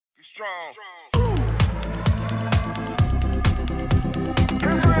strong.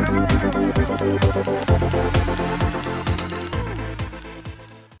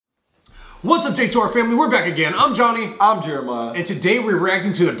 What's up, J2R family? We're back again. I'm Johnny. I'm Jeremiah. And today we're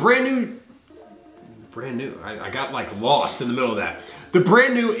reacting to the brand new, I got like lost in the middle of that. The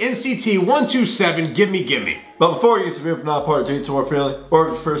brand new NCT 127, Gimme Gimme. But before you get to be not part of J2R family, or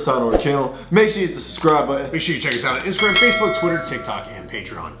if it's first time on our channel, make sure you hit the subscribe button. Make sure you check us out on Instagram, Facebook, Twitter, TikTok, and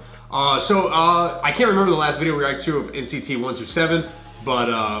Patreon. I can't remember the last video we reacted to of NCT 127,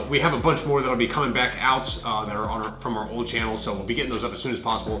 but we have a bunch more that'll be coming back out that are on from our old channel, so we'll be getting those up as soon as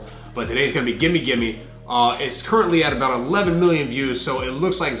possible. But today's gonna be Gimme Gimme. It's currently at about 11 million views, so it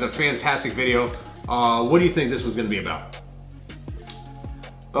looks like it's a fantastic video. What do you think this was gonna be about?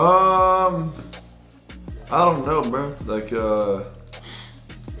 I don't know, bro. Like,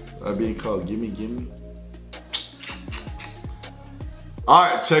 being called Gimme Gimme.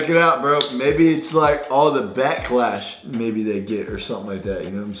 Alright, check it out, bro. Maybe it's like all the backlash maybe they get or something like that,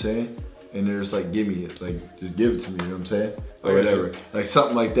 you know what I'm saying? And they're just like, gimme it, like, just give it to me, you know what I'm saying? Or whatever. Like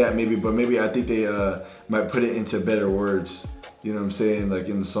something like that maybe, but maybe I think they might put it into better words, you know what I'm saying? Like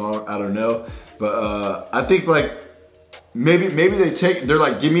in the song, I don't know. But I think like, maybe they're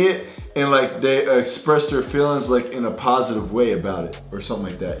like, gimme it, and like they express their feelings like in a positive way about it or something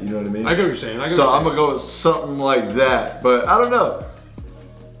like that, you know what I mean? I get what you're saying. So I'm gonna go with something like that, but I don't know.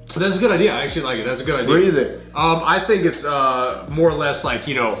 That's a good idea. I actually like it. That's a good idea. What do you think? I think it's more or less like,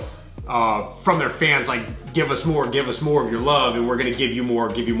 you know, from their fans, like, give us more of your love, and we're gonna give you more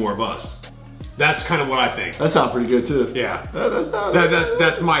of us. That's kind of what I think. That sounds pretty good too. Yeah.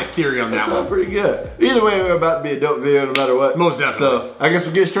 That's my theory on that one. Sounds pretty good. Either way, we're about to be a dope video no matter what. Most definitely. So I guess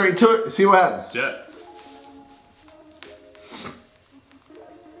we'll get straight to it and see what happens. Yeah.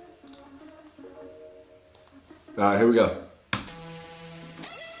 Alright, here we go.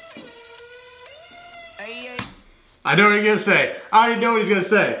 I know what he's gonna say. I already know what he's gonna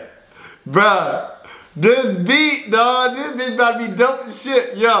say. Bruh, this beat, dog, this bitch about to be dope as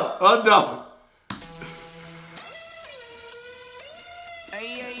shit. Yo, oh no.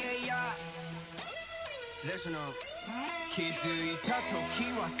 Listen up.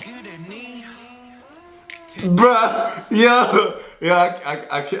 Bruh, yo. Yeah,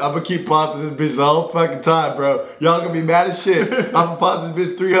 I'm gonna keep pausing this bitch the whole fucking time, bro. Y'all gonna be mad as shit. I'm gonna pause this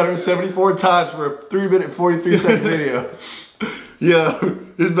bitch 374 times for a 3-minute 43-second video. Yo,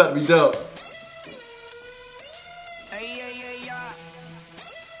 this is about to be dope.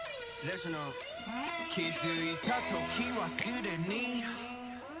 Listen up.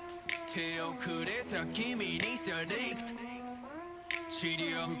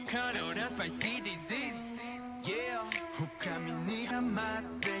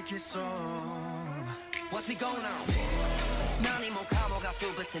 What's we going on?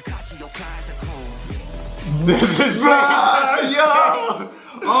 This is Bruh, yo!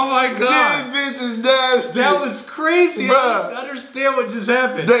 Oh my god! This bitch is nasty! That was crazy! Bruh. I don't understand what just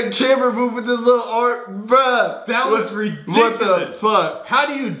happened. That camera move with this little art, bruh! That was ridiculous! What the fuck? How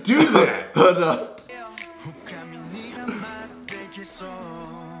do you do that? Hold up.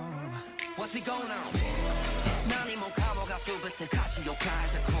 What's we going on?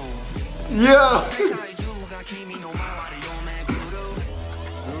 Yeah!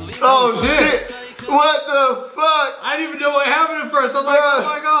 Oh shit! What the fuck? I didn't even know what happened at first. I'm like, oh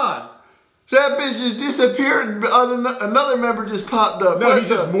my god! That bitch just disappeared. Another member just popped up. No, what he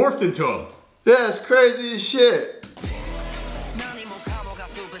just morphed into him. Yeah, it's crazy as shit.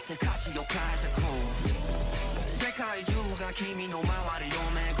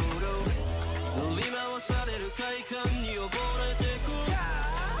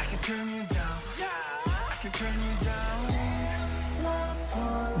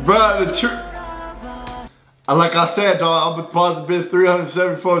 Bruh, the truth. Like I said, dog, I'm gonna pause the bitch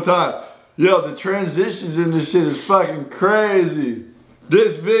 374 times. Yo, the transitions in this shit is fucking crazy.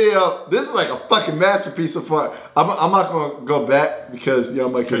 This video, this is like a fucking masterpiece of art. I'm not gonna go back because, you know,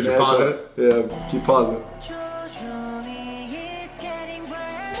 I'm like, you're pausing it? Yeah, keep pausing it.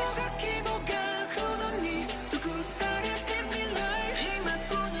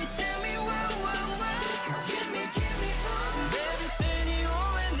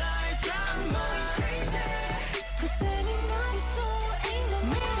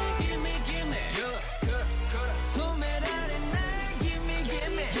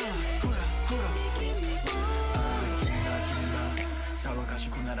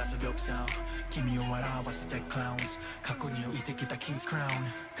 Gimme what I was the clowns. Kakunio itekita king's crown.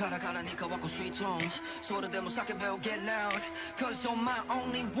 가라가라 니가 왔고 sweet tone. 소리대모 sakebel get loud. Cause you're my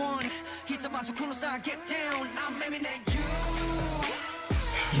only one. Hits up on so cool I get down. I'm aiming at you.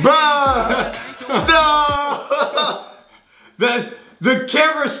 Bruh! No! The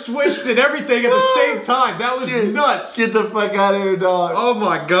camera switched and everything at the same time. That was nuts. Get the fuck out of here, dog. Oh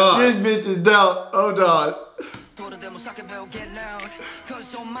my god. This bitch is down. Oh, dog. Get loud,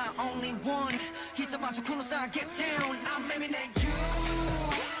 cause you're my only one. He's about to come inside, get down. I'm aiming at you.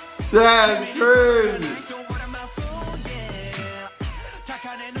 That's crazy.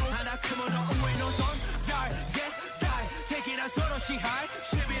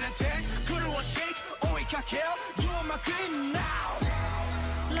 You are my queen now.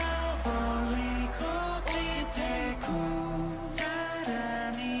 Love only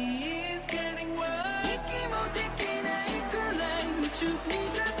is getting worse.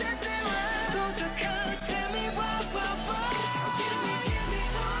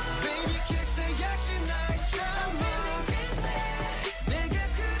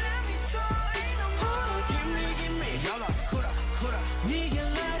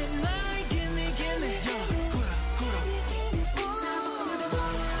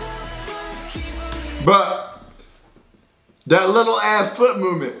 But that little ass foot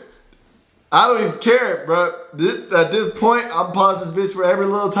movement, I don't even care, bro. At this point, I'm pausing this bitch for every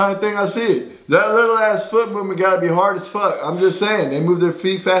little tiny thing I see. That little ass foot movement gotta be hard as fuck. I'm just saying, they move their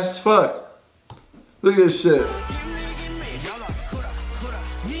feet fast as fuck. Look at this shit.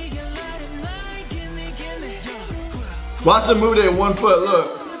 Watch them move their 1 foot,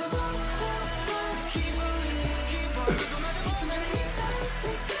 look.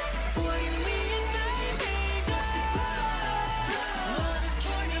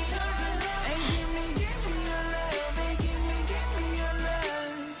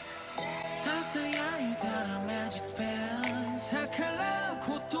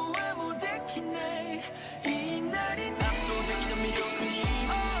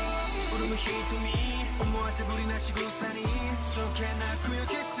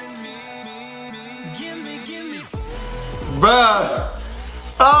 Bruh.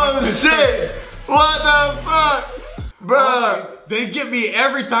 Oh shit. What the fuck? Bruh. They get me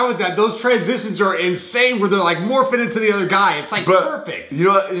every time with that. Those transitions are insane where they're like morphing into the other guy. It's like perfect. You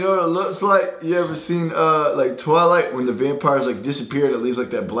know what it looks like? You ever seen like Twilight when the vampires like disappear and it leaves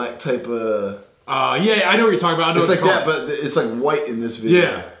like that black type of yeah, I know what you're talking about. I know it's like that, but it's like white in this video.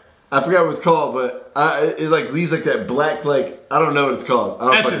 Yeah. I forgot what it's called, but it like leaves like that black, like, I don't know what it's called.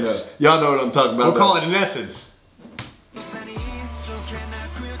 I don't fucking know. Y'all know what I'm talking about. We'll call it an essence.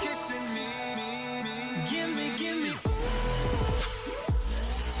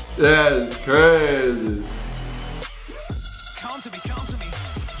 That's crazy.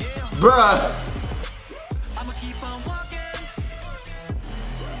 Bruh.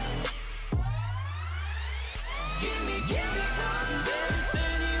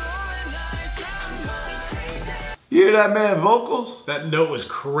 You hear that man vocals? That note was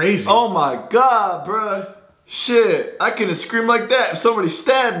crazy. Oh my god, bruh. Shit, I couldn't scream like that if somebody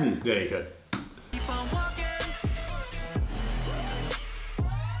stabbed me. Yeah, you could.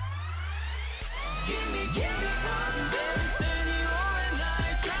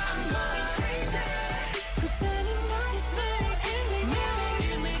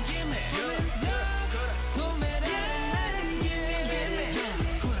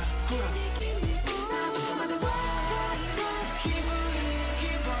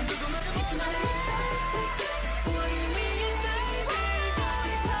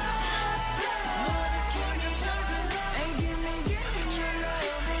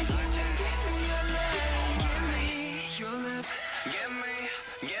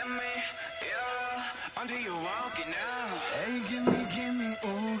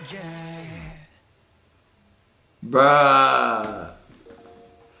 Bruh.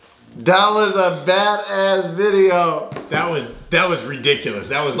 That was a badass video. That was ridiculous.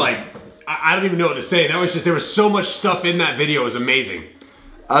 That was like, I don't even know what to say. That was just, there was so much stuff in that video. It was amazing.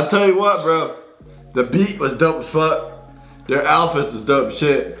 I'll tell you what, bro. The beat was dope as fuck. Their outfits was dope as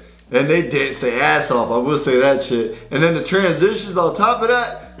shit. And they danced their ass off, I will say that shit. And then the transitions on top of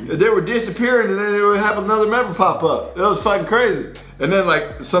that, they were disappearing and then they would have another member pop up. It was fucking crazy. And then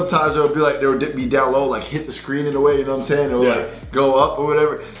like, sometimes it would be like, they would be down low, like hit the screen in a way, you know what I'm saying? Or like go up or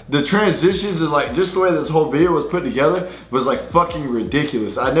whatever. The transitions and like, just the way this whole video was put together was like fucking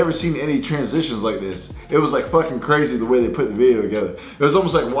ridiculous. I'd never seen any transitions like this. It was like fucking crazy the way they put the video together. It was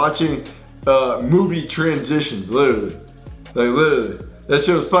almost like watching movie transitions, literally. Like literally. That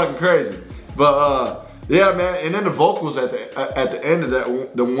shit was fucking crazy. But yeah, man, and then the vocals at the end of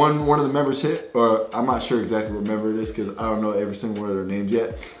that, the one of the members hit, or I'm not sure exactly what member it is because I don't know every single one of their names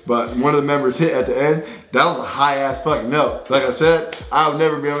yet, but one of the members hit at the end. That was a high ass fucking note. Like I said, I would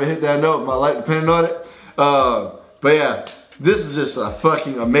never be able to hit that note if my life depended on it. But yeah, this is just a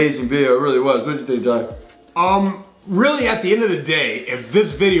fucking amazing video. It really was. What do you think, John? Really at the end of the day, if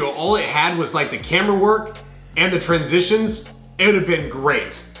this video, all it had was like the camera work and the transitions, it would have been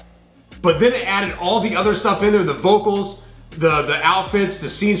great. But then it added all the other stuff in there, the vocals, the outfits, the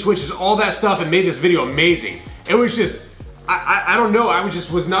scene switches, all that stuff, and made this video amazing. It was just, I don't know, I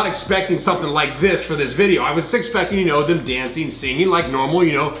was not expecting something like this for this video. I was expecting, you know, them dancing, singing like normal,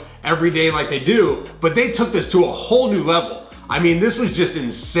 you know, every day like they do, but they took this to a whole new level. I mean, this was just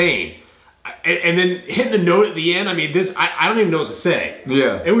insane. And then hitting the note at the end, I mean, this, I don't even know what to say.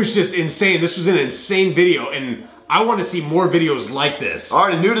 Yeah. It was just insane. This was an insane video, and I want to see more videos like this. I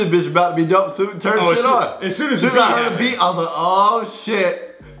already knew this bitch was about to be dope, so turn shit on. As soon as I heard the beat, I was like, oh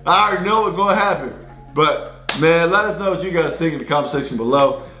shit. I already know what's gonna happen. But man, let us know what you guys think in the comment section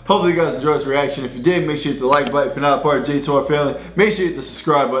below. Hopefully you guys enjoyed this reaction. If you did, make sure you hit the like button. If you're not a part of J2R family, make sure you hit the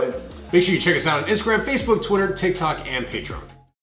subscribe button. Make sure you check us out on Instagram, Facebook, Twitter, TikTok, and Patreon.